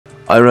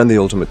I ran the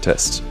ultimate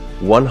test,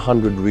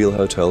 100 real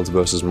hotels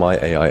versus my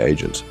AI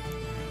agent.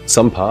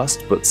 Some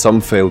passed, but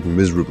some failed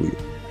miserably,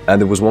 and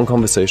there was one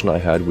conversation I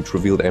had which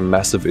revealed a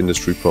massive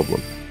industry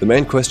problem. The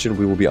main question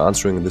we will be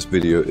answering in this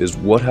video is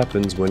what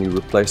happens when you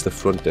replace the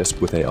front desk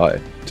with AI.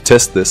 To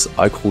test this,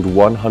 I called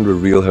 100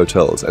 real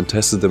hotels and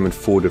tested them in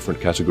 4 different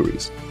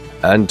categories.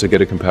 And to get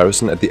a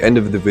comparison, at the end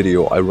of the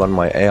video I run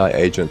my AI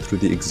agent through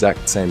the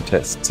exact same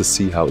tests to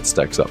see how it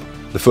stacks up.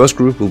 The first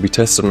group will be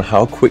tested on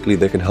how quickly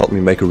they can help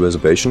me make a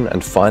reservation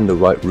and find the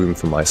right room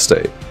for my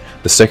stay.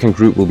 The second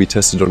group will be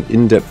tested on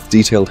in-depth,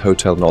 detailed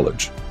hotel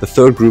knowledge. The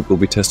third group will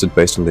be tested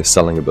based on their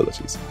selling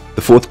abilities.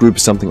 The fourth group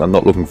is something I'm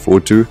not looking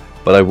forward to,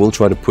 but I will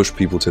try to push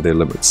people to their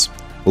limits.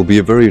 We'll be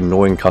a very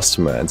annoying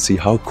customer and see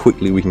how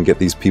quickly we can get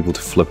these people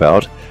to flip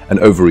out and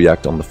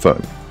overreact on the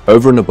phone.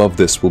 Over and above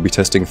this, we'll be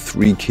testing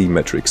 3 key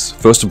metrics.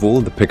 First of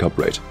all, the pickup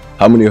rate.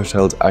 How many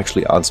hotels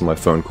actually answer my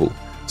phone call?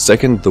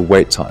 Second, the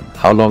wait time.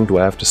 How long do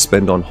I have to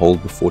spend on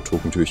hold before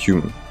talking to a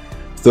human?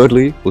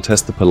 Thirdly, we'll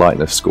test the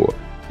politeness score.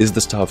 Is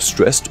the staff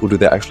stressed, or do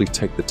they actually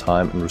take the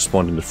time and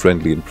respond in a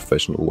friendly and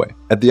professional way?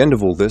 At the end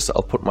of all this,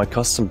 I'll put my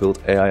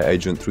custom-built AI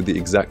agent through the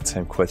exact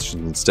same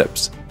questions and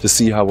steps to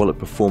see how well it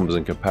performs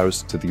in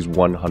comparison to these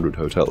 100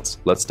 hotels.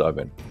 Let's dive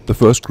in. The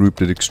first group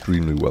did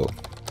extremely well.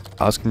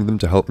 Asking them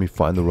to help me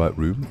find the right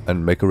room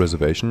and make a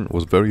reservation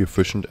was very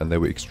efficient, and they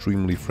were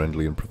extremely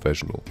friendly and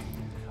professional.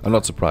 I'm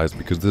not surprised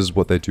because this is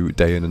what they do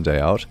day in and day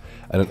out,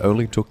 and it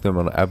only took them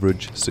on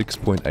average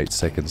 6.8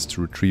 seconds to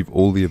retrieve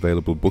all the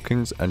available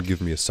bookings and give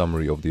me a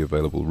summary of the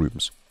available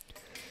rooms.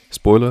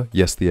 Spoiler,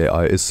 yes, the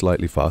AI is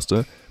slightly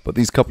faster, but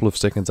these couple of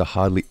seconds are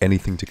hardly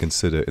anything to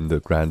consider in the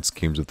grand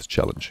schemes of the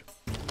challenge.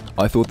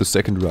 I thought the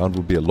second round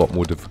would be a lot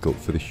more difficult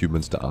for the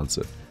humans to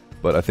answer,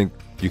 but I think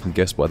you can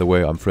guess by the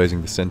way I'm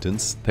phrasing the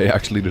sentence, they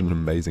actually did an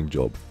amazing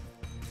job.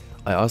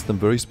 I asked them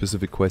very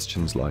specific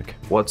questions like,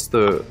 what's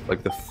the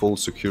full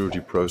security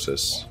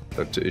process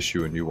to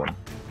issue a new one?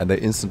 And they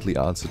instantly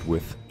answered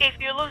with, if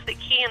you lose the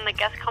key and the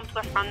guest comes to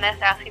the front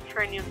desk asking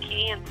for a new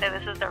key and say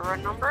this is the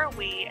room number,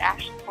 we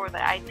ask for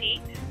the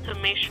ID to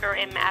make sure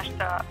it matches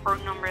the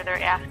room number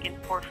they're asking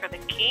for the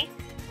key.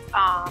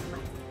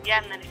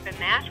 Yeah, and then if it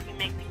matches, we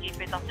make the key. If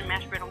it doesn't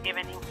match, we don't give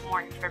any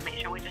more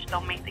information. We just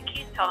don't make the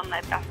key, tell them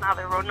that that's not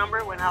the road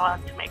number, we're not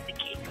allowed to make the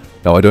key.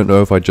 Now I don't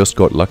know if I just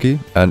got lucky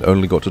and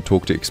only got to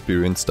talk to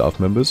experienced staff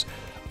members,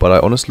 but I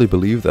honestly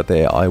believe that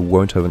the AI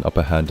won't have an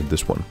upper hand in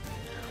this one.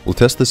 We'll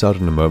test this out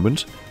in a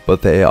moment,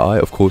 but the AI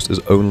of course is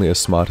only as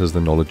smart as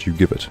the knowledge you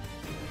give it.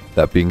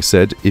 That being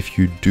said, if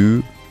you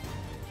do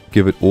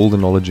give it all the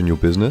knowledge in your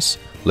business,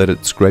 let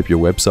it scrape your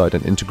website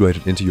and integrate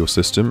it into your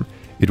system,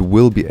 it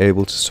will be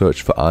able to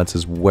search for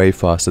answers way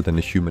faster than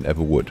a human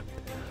ever would.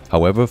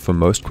 However, for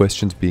most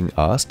questions being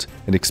asked,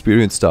 an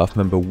experienced staff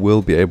member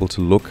will be able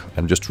to look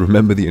and just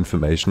remember the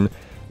information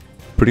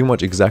pretty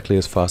much exactly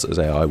as fast as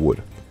AI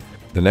would.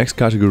 The next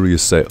category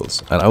is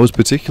sales, and I was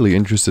particularly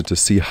interested to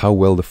see how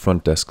well the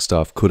front desk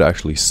staff could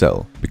actually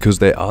sell, because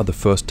they are the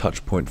first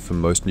touch point for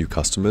most new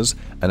customers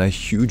and a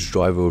huge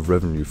driver of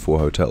revenue for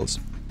hotels.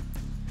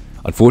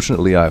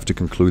 Unfortunately, I have to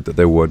conclude that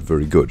they weren't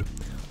very good.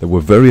 They were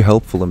very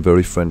helpful and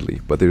very friendly,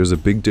 but there is a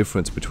big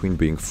difference between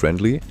being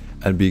friendly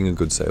and being a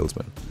good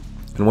salesman.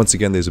 And once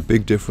again, there's a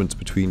big difference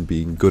between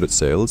being good at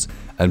sales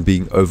and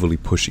being overly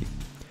pushy.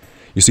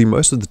 You see,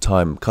 most of the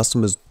time,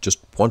 customers just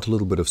want a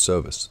little bit of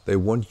service. They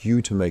want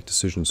you to make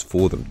decisions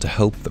for them, to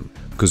help them,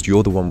 because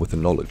you're the one with the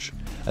knowledge.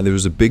 And there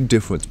is a big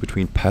difference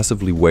between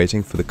passively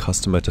waiting for the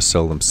customer to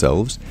sell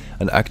themselves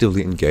and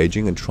actively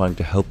engaging and trying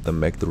to help them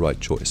make the right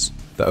choice.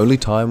 The only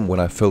time when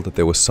I felt that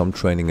there was some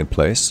training in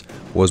place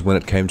was when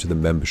it came to the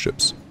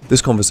memberships.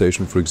 This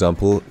conversation, for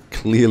example,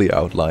 clearly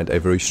outlined a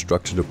very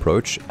structured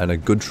approach and a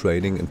good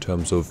training in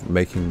terms of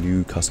making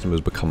new customers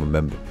become a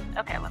member.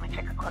 Okay, let me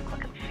take a quick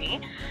look and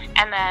see.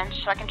 And then,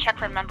 so I can check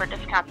for member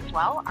discounts as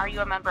well. Are you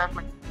a member of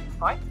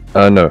McCoy?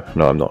 No,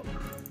 I'm not.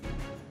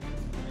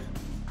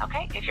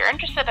 Okay, if you're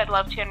interested, I'd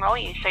love to enroll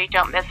you so you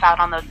don't miss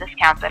out on those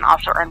discounts and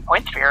also earn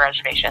points for your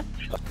reservation.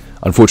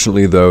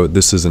 Unfortunately though,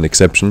 this is an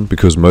exception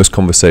because most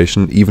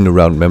conversation, even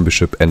around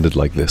membership, ended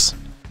like this.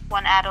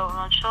 One adult,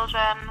 no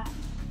children.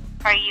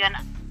 Are you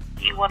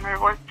one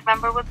rewards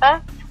member with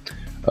us?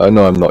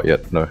 No, I'm not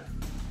yet, no.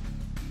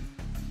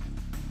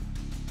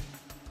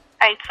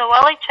 Alright, so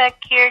while I check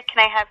here,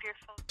 can I have your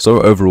phone?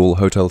 So overall,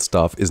 hotel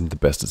staff isn't the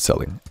best at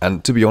selling.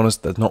 And to be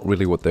honest, that's not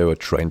really what they were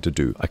trained to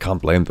do. I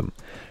can't blame them.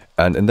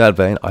 And in that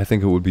vein, I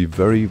think it would be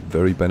very,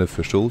 very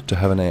beneficial to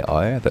have an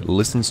AI that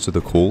listens to the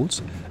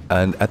calls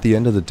and at the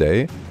end of the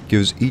day,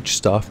 gives each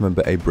staff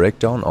member a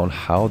breakdown on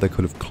how they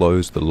could have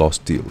closed the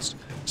lost deals.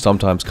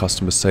 Sometimes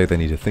customers say they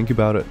need to think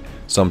about it,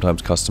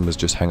 sometimes customers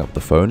just hang up the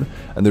phone,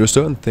 and there are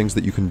certain things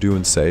that you can do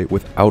and say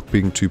without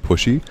being too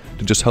pushy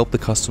to just help the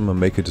customer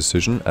make a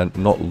decision and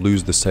not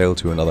lose the sale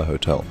to another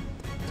hotel.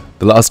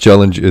 The last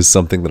challenge is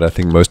something that I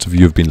think most of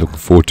you have been looking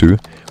forward to.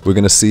 We're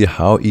going to see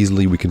how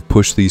easily we can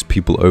push these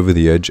people over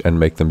the edge and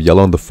make them yell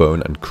on the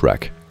phone and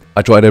crack.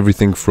 I tried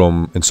everything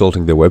from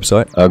insulting their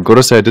website. I've got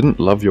to say I didn't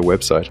love your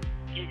website.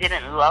 You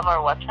didn't love our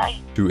website?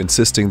 To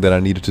insisting that I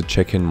needed to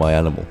check in my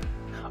animal.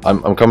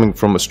 I'm coming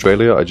from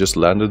Australia. I just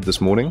landed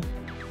this morning,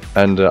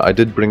 and I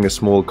did bring a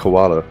small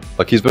koala.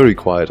 Like, he's very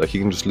quiet. Like, he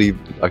can just leave.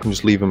 I can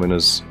just leave him in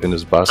his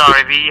basket.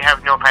 Sorry, we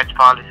have no pets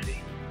policy.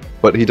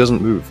 But he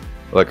doesn't move.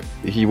 Like,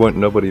 he won't.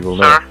 Nobody will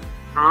know.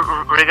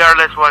 Sir,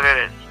 regardless what it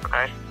is,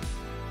 okay?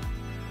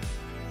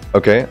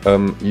 Okay.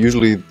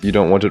 Usually you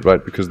don't want it,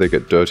 right? Because they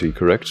get dirty,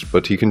 correct?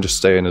 But he can just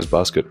stay in his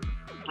basket.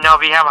 No,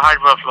 we have a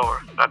hardware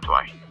floor. That's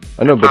why.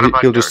 I know, but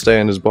he'll dirt. just stay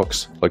in his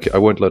box. Like, I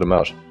won't let him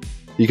out.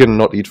 He can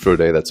not eat for a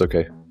day. That's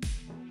okay.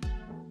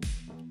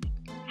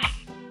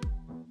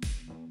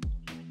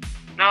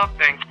 No,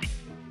 thanks.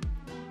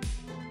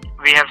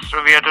 We have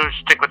to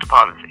stick with the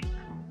policy.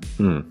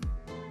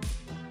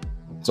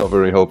 It's not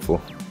very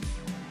helpful.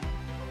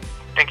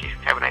 Thank you.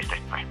 Have a nice day.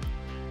 Bye.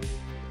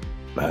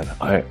 Man,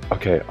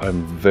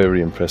 I'm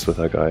very impressed with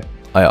that guy.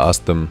 I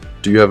asked them,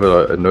 do you have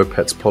a no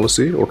pets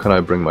policy, or can I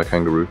bring my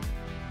kangaroo?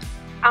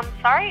 I'm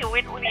sorry.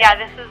 Yeah,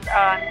 this is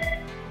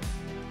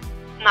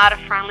not a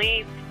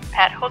friendly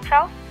pet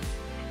hotel.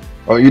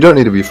 Oh, you don't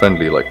need to be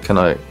friendly. Like, can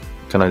I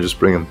just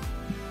bring him?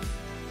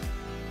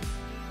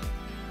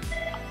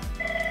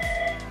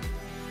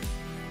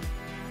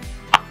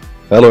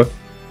 Hello?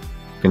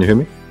 Can you hear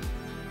me?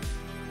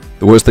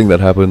 The worst thing that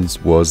happened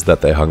was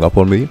that they hung up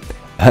on me,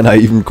 and I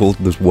even called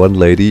this one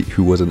lady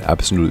who was an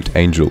absolute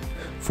angel.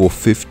 For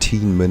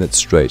 15 minutes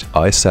straight,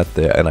 I sat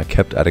there and I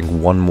kept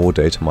adding one more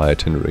day to my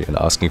itinerary and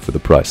asking for the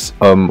price.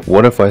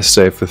 What if I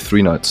stay for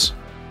 3 nights?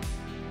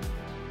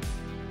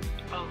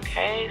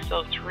 Okay,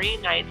 so 3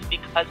 nights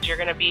because you're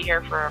going to be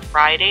here for a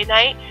Friday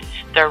night.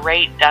 The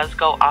rate does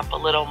go up a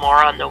little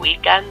more on the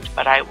weekends,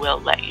 but I will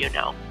let you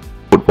know.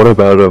 What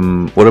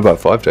about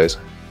 5 days?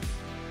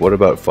 What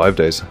about 5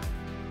 days?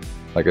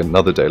 Like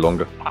another day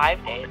longer?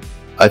 5 days?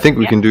 I think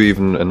we can do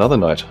even another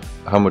night.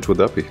 How much would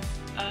that be?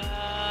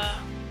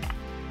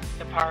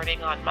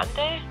 Departing on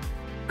Monday?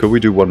 Could we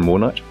do one more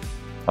night?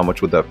 How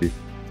much would that be?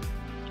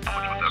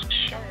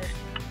 Sure.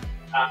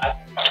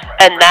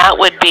 And that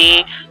would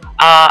be,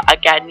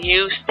 again,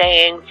 you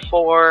staying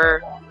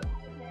for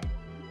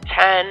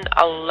 10,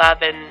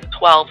 11,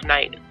 12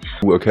 nights.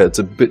 Okay, it's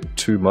a bit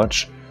too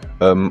much.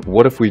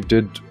 What if we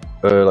did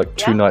like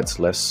 2 nights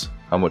less?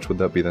 How much would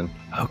that be then?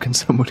 How can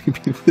somebody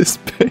be this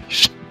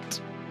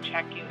patient?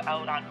 Check you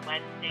out on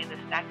Wednesday the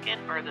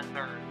 2nd or the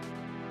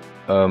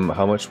 3rd.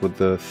 How much would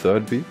the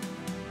 3rd be?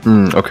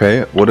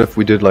 Okay, what if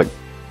we did like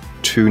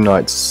 2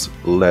 nights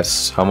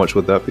less? How much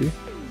would that be?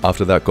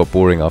 After that got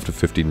boring after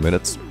 15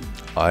 minutes,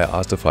 I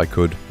asked if I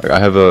could. I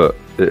have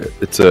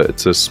it's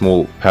a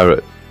small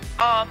parrot.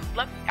 I'm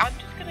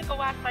just gonna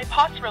go ask my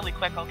boss really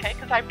quick, okay?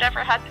 Because I've never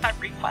had that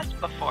request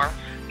before.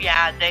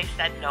 Yeah, they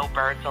said no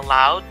birds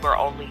allowed. We're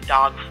only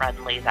dog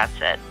friendly. That's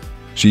it.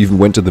 She even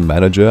went to the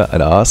manager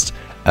and asked,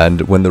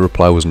 and when the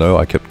reply was no,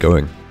 I kept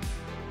going.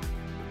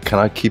 Can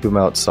I keep him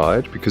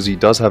outside? Because he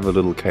does have a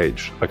little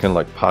cage. I can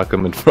like park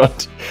him in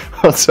front.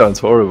 That sounds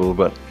horrible,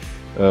 but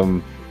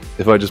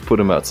if I just put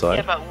him outside.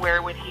 Yeah, but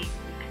where would he?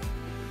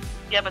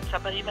 Yeah, but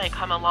somebody might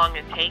come along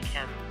and take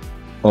him.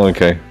 Oh,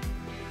 okay.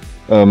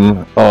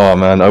 Oh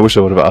man, I wish I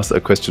would have asked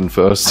that question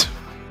first.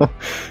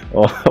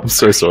 Oh, I'm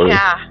so sorry.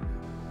 Yeah.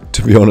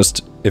 To be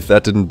honest, if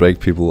that didn't break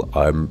people,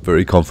 I'm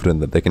very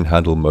confident that they can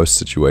handle most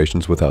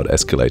situations without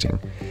escalating.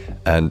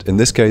 And in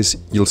this case,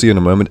 you'll see in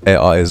a moment,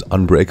 AI is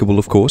unbreakable,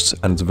 of course,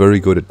 and it's very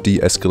good at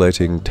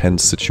de-escalating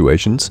tense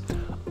situations.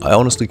 I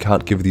honestly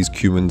can't give these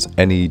humans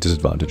any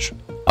disadvantage.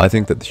 I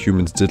think that the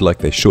humans did like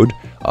they should.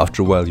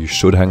 After a while, you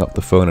should hang up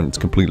the phone and it's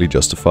completely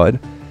justified.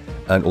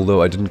 And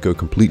although I didn't go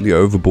completely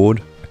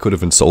overboard, I could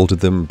have insulted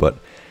them, but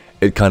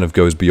it kind of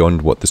goes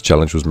beyond what this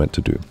challenge was meant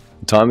to do.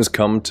 The time has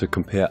come to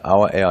compare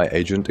our AI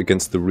agent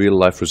against the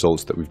real-life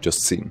results that we've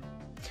just seen.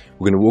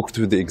 We're going to walk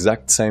through the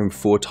exact same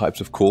 4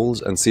 types of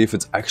calls and see if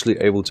it's actually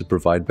able to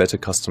provide better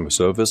customer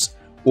service,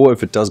 or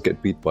if it does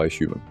get beat by a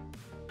human.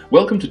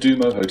 Welcome to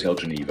Dumo Hotel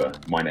Geneva.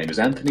 My name is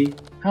Anthony.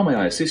 How may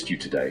I assist you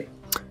today?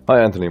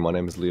 Hi Anthony, my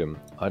name is Liam.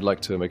 I'd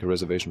like to make a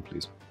reservation,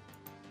 please.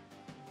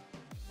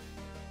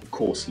 Of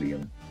course,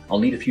 Liam. I'll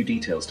need a few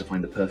details to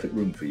find the perfect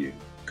room for you.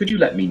 Could you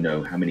let me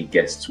know how many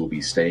guests will be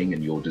staying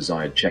and your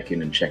desired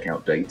check-in and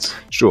check-out dates?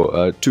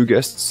 Sure, 2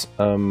 guests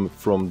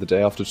from the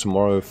day after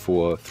tomorrow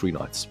for 3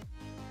 nights.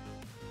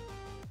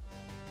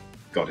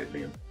 Got it,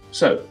 Liam.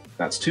 So,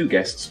 that's 2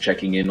 guests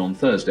checking in on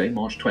Thursday,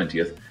 March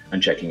 20th,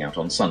 and checking out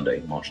on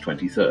Sunday, March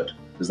 23rd.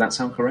 Does that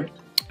sound correct?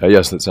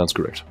 Yes, that sounds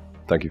correct.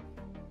 Thank you.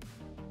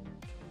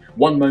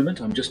 One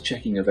moment, I'm just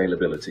checking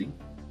availability.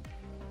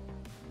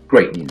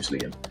 Great news,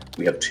 Liam.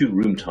 We have 2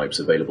 room types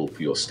available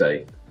for your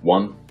stay.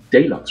 1,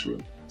 deluxe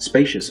room,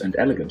 spacious and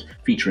elegant,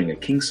 featuring a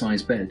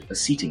king-size bed, a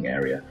seating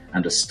area,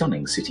 and a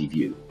stunning city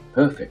view.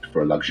 Perfect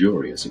for a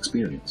luxurious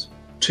experience.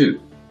 2,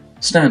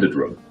 standard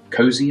room,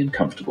 cozy and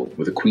comfortable,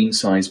 with a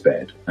queen-size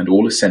bed and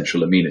all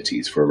essential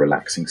amenities for a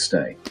relaxing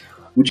stay.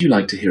 Would you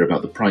like to hear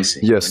about the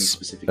pricing?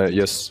 Yes,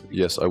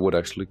 yes, I would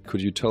actually.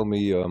 Could you tell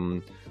me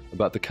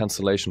about the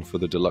cancellation for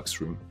the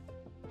deluxe room?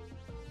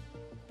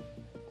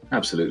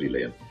 Absolutely,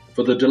 Liam.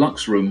 For the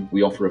deluxe room,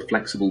 we offer a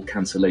flexible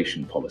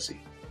cancellation policy.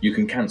 You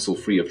can cancel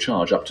free of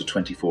charge up to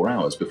 24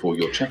 hours before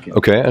your check-in.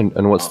 Okay,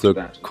 and what's After the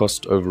that,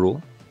 cost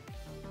overall?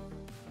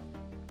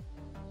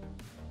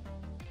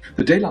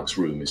 the deluxe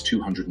room is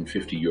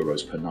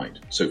 €250 per night,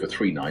 so for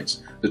 3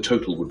 nights, the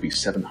total would be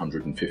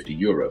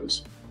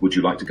 €750. Would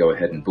you like to go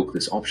ahead and book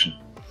this option?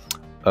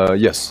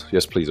 Yes,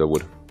 please, I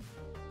would.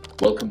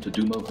 Welcome to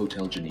Dumo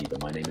Hotel Geneva.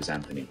 My name is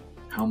Anthony.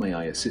 How may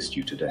I assist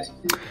you today?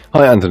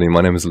 Hi, Anthony.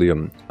 My name is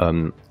Liam.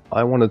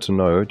 I wanted to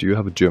know, do you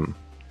have a gym?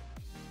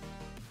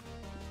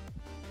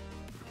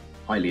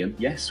 Hi Liam,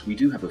 yes, we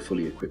do have a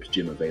fully equipped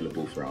gym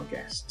available for our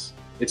guests.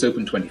 It's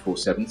open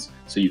 24/7,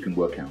 so you can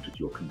work out at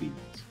your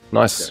convenience.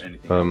 Nice. Is there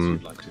anything else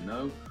you'd like to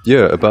know?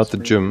 Yeah, about the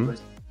Perhaps gym. maybe-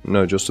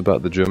 No, just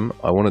about the gym.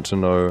 I wanted to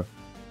know,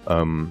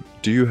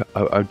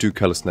 I do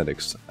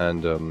calisthenics,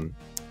 and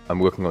I'm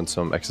working on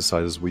some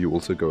exercises where you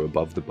also go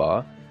above the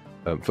bar.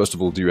 First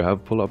of all, do you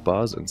have pull-up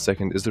bars? And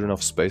second, is there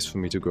enough space for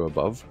me to go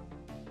above?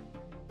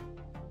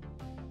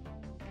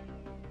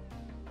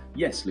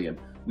 Yes, Liam,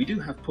 we do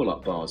have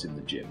pull-up bars in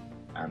the gym,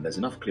 and there's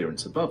enough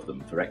clearance above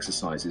them for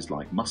exercises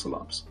like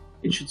muscle-ups.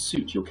 It should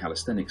suit your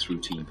calisthenics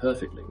routine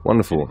perfectly.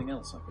 Wonderful. Anything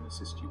else I can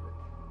assist you with?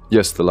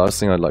 Yes, the last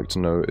thing I'd like to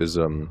know is,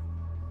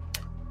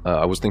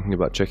 I was thinking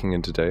about checking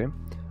in today,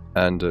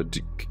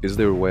 and is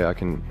there a way I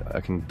can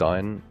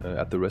dine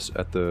at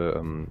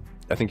the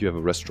I think you have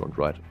a restaurant,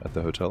 right, at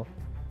the hotel,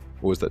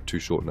 or is that too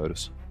short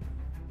notice?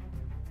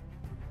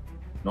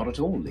 Not at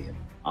all, Liam.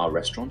 Our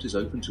restaurant is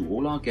open to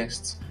all our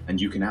guests, and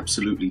you can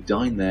absolutely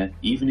dine there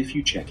even if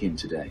you check in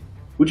today.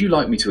 Would you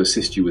like me to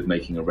assist you with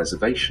making a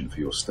reservation for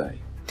your stay?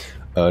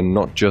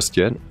 Not just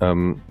yet.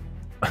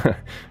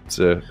 It's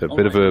a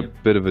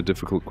bit of a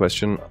difficult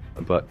question,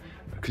 but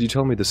could you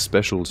tell me the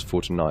specials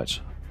for tonight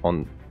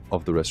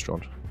of the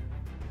restaurant?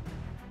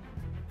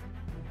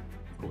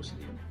 Of course,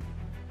 Liam.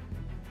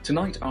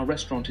 Tonight, our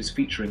restaurant is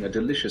featuring a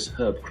delicious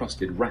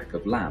herb-crusted rack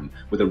of lamb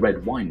with a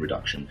red wine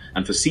reduction,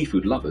 and for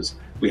seafood lovers,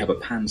 we have a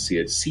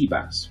pan-seared sea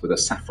bass with a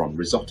saffron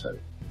risotto.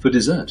 For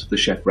dessert, the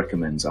chef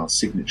recommends our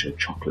signature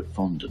chocolate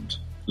fondant.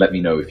 Let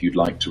me know if you'd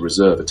like to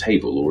reserve a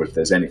table or if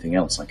there's anything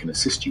else I can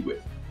assist you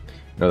with.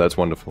 No, that's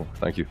wonderful.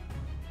 Thank you.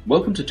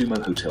 Welcome to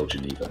Dumo Hotel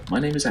Geneva. My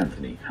name is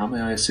Anthony. How may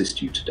I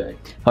assist you today?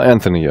 Hi,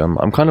 Anthony.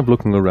 I'm kind of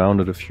looking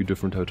around at a few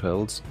different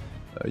hotels.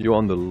 You're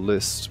on the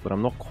list, but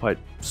I'm not quite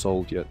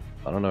sold yet.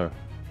 I don't know.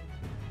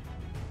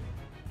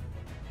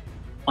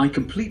 I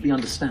completely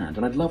understand,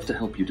 and I'd love to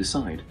help you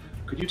decide.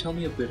 Could you tell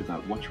me a bit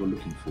about what you're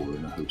looking for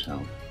in a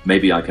hotel?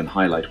 Maybe I can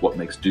highlight what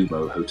makes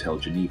Dumo Hotel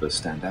Geneva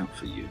stand out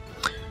for you.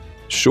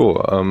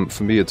 Sure.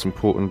 For me, it's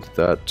important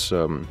that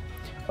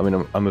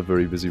I'm a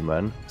very busy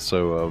man,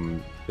 so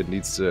I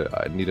need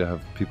to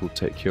have people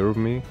take care of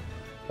me.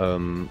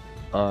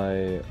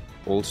 I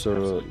also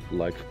Absolutely.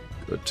 like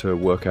to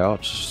work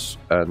out,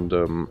 and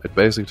it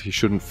basically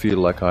shouldn't feel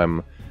like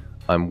I'm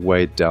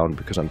weighed down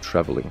because I'm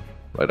traveling.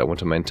 Right? I want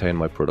to maintain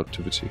my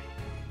productivity.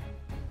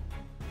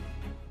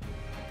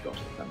 Got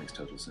it. That makes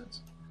total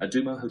sense. At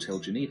Dumo Hotel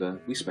Geneva,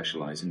 we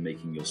specialize in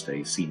making your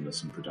stay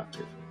seamless and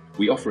productive.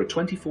 We offer a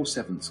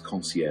 24/7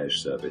 concierge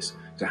service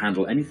to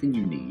handle anything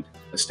you need,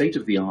 a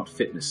state-of-the-art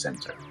fitness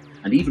center,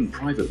 and even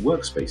private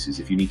workspaces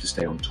if you need to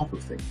stay on top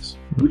of things.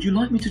 Would you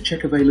like me to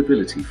check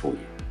availability for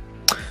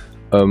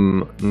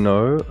you?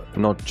 No,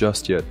 not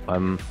just yet.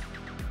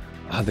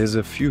 There's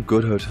a few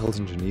good hotels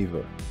in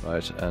Geneva,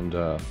 right?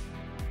 And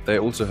they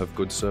also have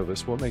good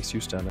service. What makes you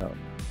stand out?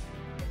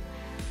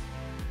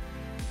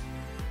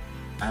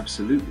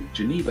 Absolutely.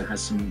 Geneva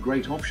has some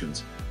great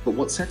options, but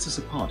what sets us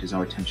apart is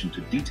our attention to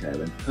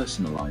detail and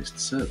personalized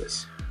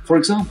service. For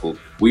example,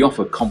 we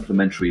offer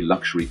complimentary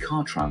luxury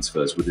car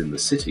transfers within the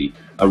city,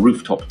 a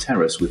rooftop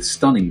terrace with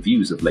stunning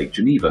views of Lake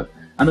Geneva,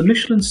 and a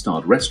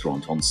Michelin-starred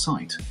restaurant on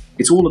site.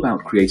 It's all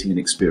about creating an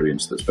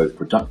experience that's both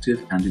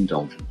productive and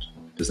indulgent.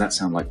 Does that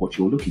sound like what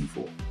you're looking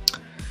for?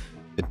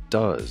 It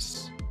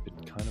does.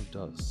 It kind of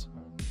does.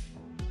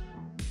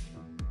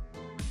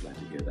 Glad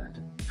to hear that.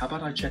 How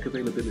about I check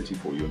availability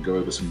for you and go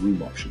over some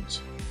room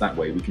options? That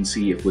way we can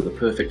see if we're the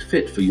perfect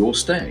fit for your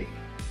stay.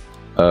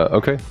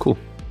 Okay, cool.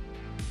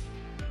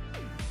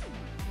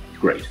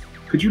 Great.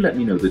 Could you let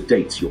me know the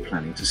dates you're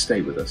planning to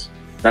stay with us?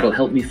 That'll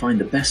help me find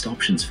the best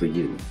options for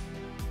you.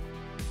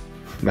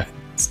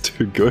 That's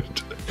too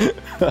good.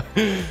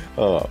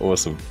 Oh,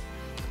 awesome.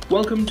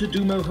 Welcome to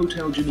Dumo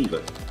Hotel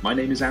Geneva. My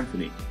name is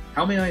Anthony.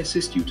 How may I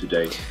assist you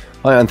today?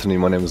 Hi, Anthony.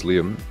 My name is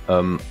Liam.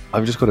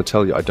 I've just got to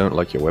tell you, I don't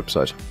like your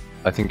website.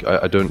 I think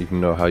I don't even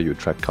know how you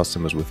attract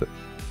customers with it.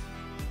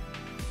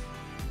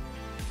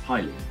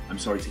 Hi, Liam. I'm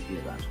sorry to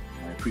hear that.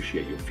 I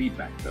appreciate your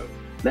feedback, though.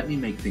 Let me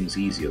make things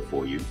easier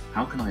for you.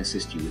 How can I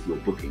assist you with your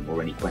booking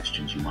or any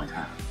questions you might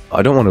have?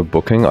 I don't want a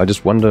booking. I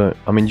just wonder,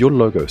 your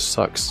logo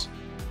sucks.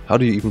 How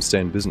do you even stay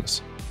in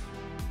business?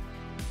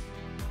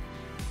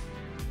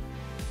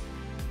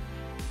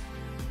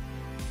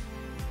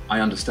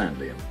 I understand,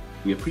 Liam.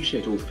 We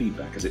appreciate all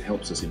feedback as it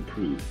helps us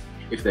improve.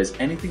 If there's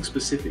anything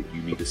specific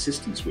you need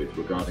assistance with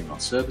regarding our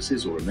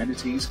services or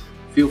amenities,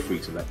 feel free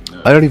to let me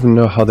know. I don't even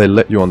know how they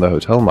let you on the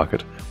hotel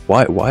market.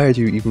 Why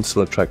do you even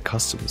still attract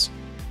customers?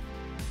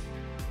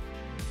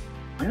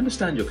 I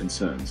understand your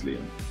concerns,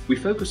 Liam. We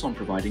focus on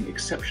providing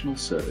exceptional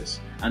service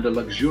and a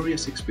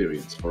luxurious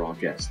experience for our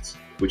guests,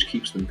 which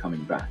keeps them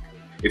coming back.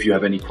 If you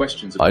have any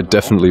questions about I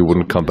definitely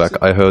wouldn't come back.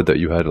 I heard that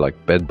you had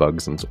like bed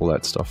bugs and all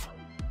that stuff.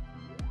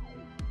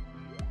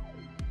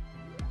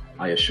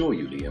 I assure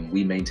you, Liam,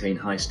 we maintain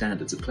high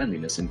standards of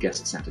cleanliness and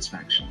guest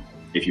satisfaction.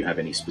 If you have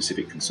any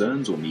specific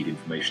concerns or need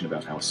information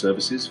about our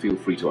services, feel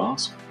free to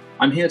ask.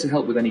 I'm here to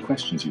help with any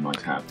questions you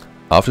might have.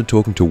 After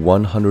talking to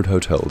 100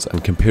 hotels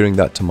and comparing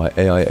that to my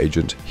AI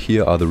agent,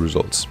 here are the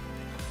results.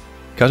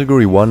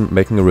 Category 1,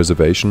 making a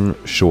reservation.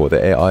 Sure,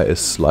 the AI is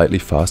slightly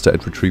faster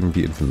at retrieving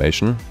the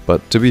information,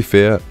 but to be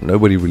fair,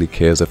 nobody really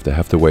cares if they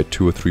have to wait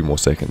 2 or 3 more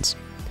seconds.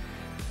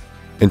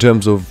 In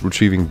terms of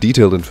retrieving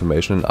detailed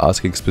information and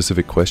asking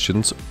specific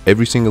questions,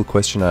 every single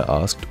question I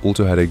asked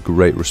also had a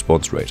great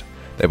response rate.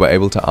 They were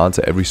able to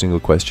answer every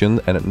single question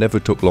and it never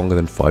took longer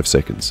than 5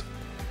 seconds.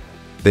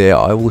 The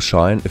AI will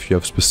shine if you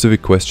have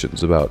specific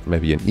questions about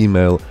maybe an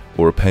email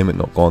or a payment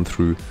not gone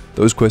through.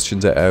 Those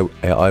questions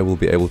AI will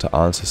be able to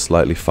answer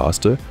slightly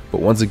faster,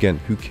 but once again,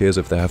 who cares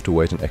if they have to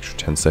wait an extra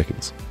 10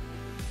 seconds?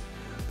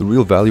 The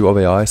real value of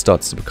AI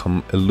starts to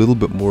become a little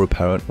bit more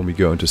apparent when we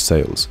go into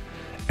sales.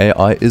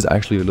 AI is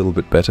actually a little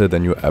bit better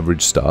than your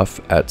average staff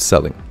at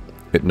selling.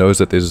 It knows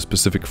that there's a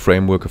specific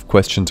framework of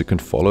questions it can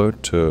follow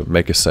to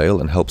make a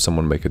sale and help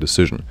someone make a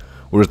decision.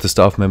 Whereas the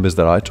staff members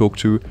that I talk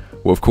to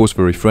were of course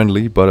very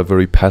friendly, but are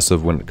very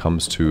passive when it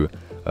comes to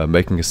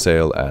making a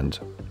sale and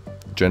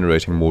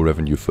generating more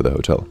revenue for the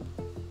hotel.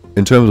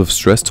 In terms of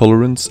stress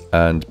tolerance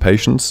and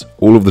patience,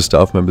 all of the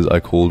staff members I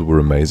called were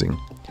amazing.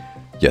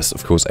 Yes,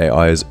 of course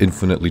AI is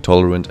infinitely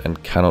tolerant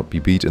and cannot be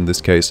beat in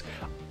this case.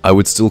 I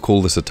would still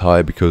call this a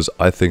tie because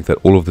I think that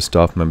all of the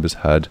staff members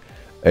had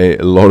a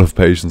lot of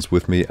patience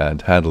with me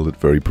and handled it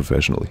very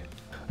professionally.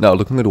 Now,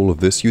 looking at all of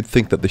this, you'd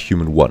think that the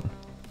human won.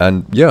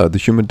 And yeah, the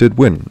human did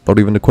win, not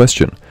even a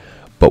question.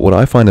 But what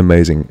I find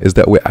amazing is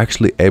that we're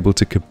actually able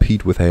to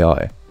compete with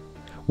AI.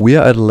 We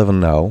are at a level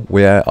now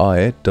where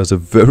AI does a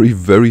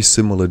very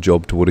similar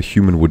job to what a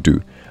human would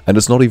do, and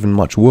it's not even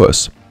much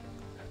worse.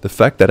 The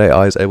fact that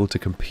AI is able to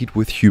compete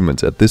with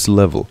humans at this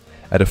level,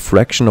 at a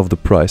fraction of the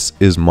price,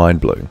 is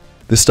mind-blowing.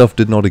 This stuff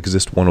did not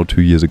exist 1 or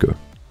 2 years ago.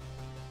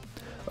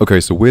 Okay,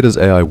 so where does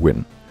AI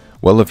win?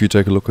 Well, if you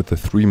take a look at the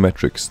 3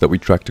 metrics that we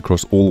tracked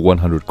across all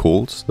 100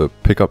 calls, the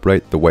pickup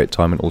rate, the wait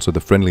time, and also the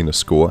friendliness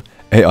score,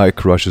 AI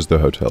crushes the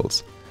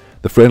hotels.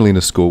 The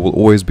friendliness score will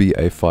always be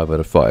a 5 out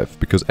of 5,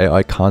 because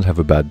AI can't have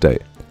a bad day.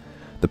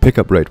 The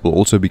pickup rate will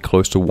also be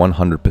close to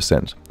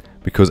 100%,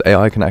 because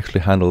AI can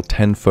actually handle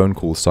 10 phone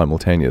calls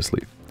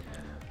simultaneously.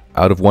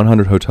 Out of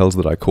 100 hotels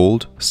that I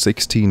called,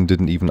 16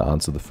 didn't even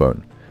answer the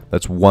phone.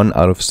 That's 1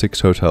 out of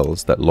 6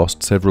 hotels that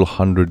lost several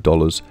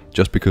 $100s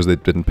just because they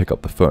didn't pick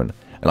up the phone.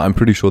 And I'm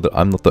pretty sure that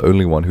I'm not the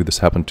only one who this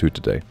happened to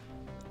today.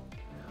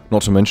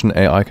 Not to mention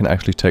AI can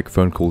actually take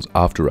phone calls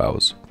after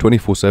hours.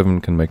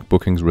 24/7 can make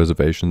bookings,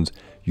 reservations.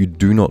 You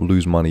do not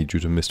lose money due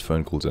to missed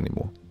phone calls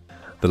anymore.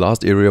 The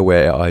last area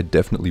where AI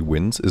definitely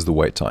wins is the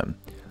wait time.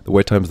 The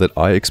wait times that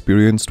I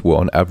experienced were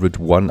on average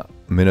 1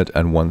 minute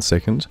and 1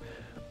 second,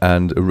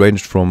 and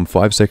ranged from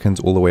 5 seconds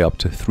all the way up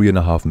to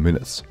 3.5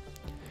 minutes.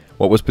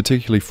 What was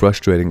particularly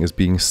frustrating is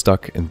being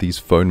stuck in these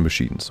phone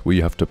machines, where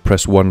you have to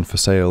press 1 for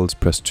sales,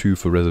 press 2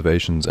 for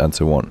reservations, and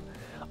so on.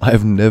 I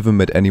have never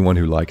met anyone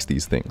who likes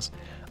these things.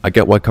 I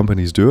get why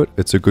companies do it,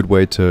 it's a good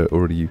way to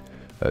already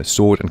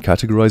sort and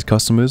categorize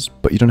customers,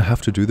 but you don't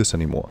have to do this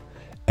anymore.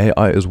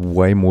 AI is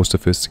way more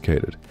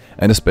sophisticated,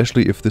 and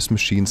especially if this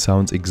machine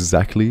sounds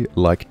exactly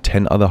like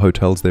 10 other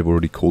hotels they've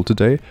already called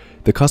today,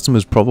 the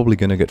customer's probably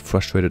going to get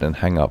frustrated and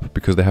hang up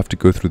because they have to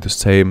go through the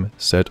same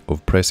set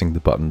of pressing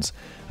the buttons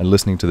and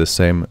listening to the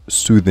same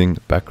soothing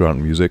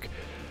background music.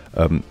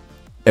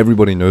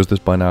 Everybody knows this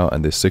by now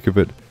and they're sick of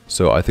it,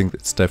 so I think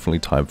it's definitely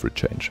time for a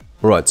change.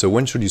 Alright, so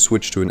when should you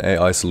switch to an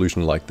AI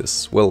solution like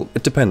this? Well,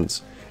 it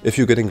depends. If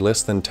you're getting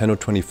less than 10 or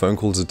 20 phone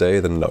calls a day,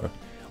 then no.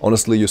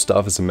 Honestly, your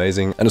staff is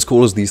amazing, and as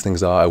cool as these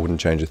things are, I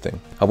wouldn't change a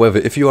thing. However,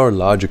 if you are a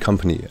larger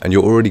company and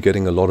you're already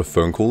getting a lot of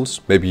phone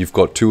calls, maybe you've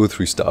got 2 or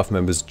 3 staff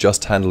members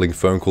just handling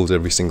phone calls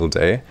every single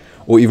day,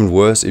 or even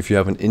worse, if you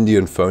have an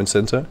Indian phone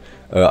center.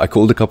 I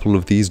called a couple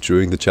of these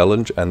during the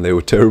challenge and they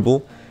were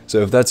terrible.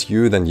 So if that's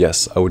you, then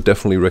yes, I would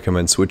definitely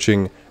recommend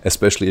switching,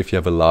 especially if you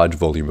have a large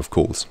volume of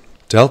calls.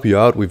 To help you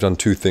out, we've done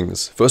 2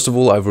 things. First of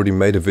all, I've already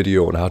made a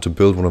video on how to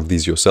build one of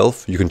these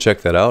yourself. You can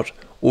check that out.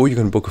 Or you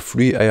can book a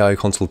free AI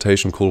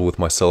consultation call with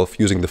myself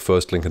using the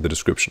first link in the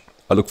description.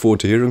 I look forward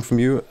to hearing from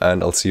you,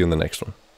 and I'll see you in the next one.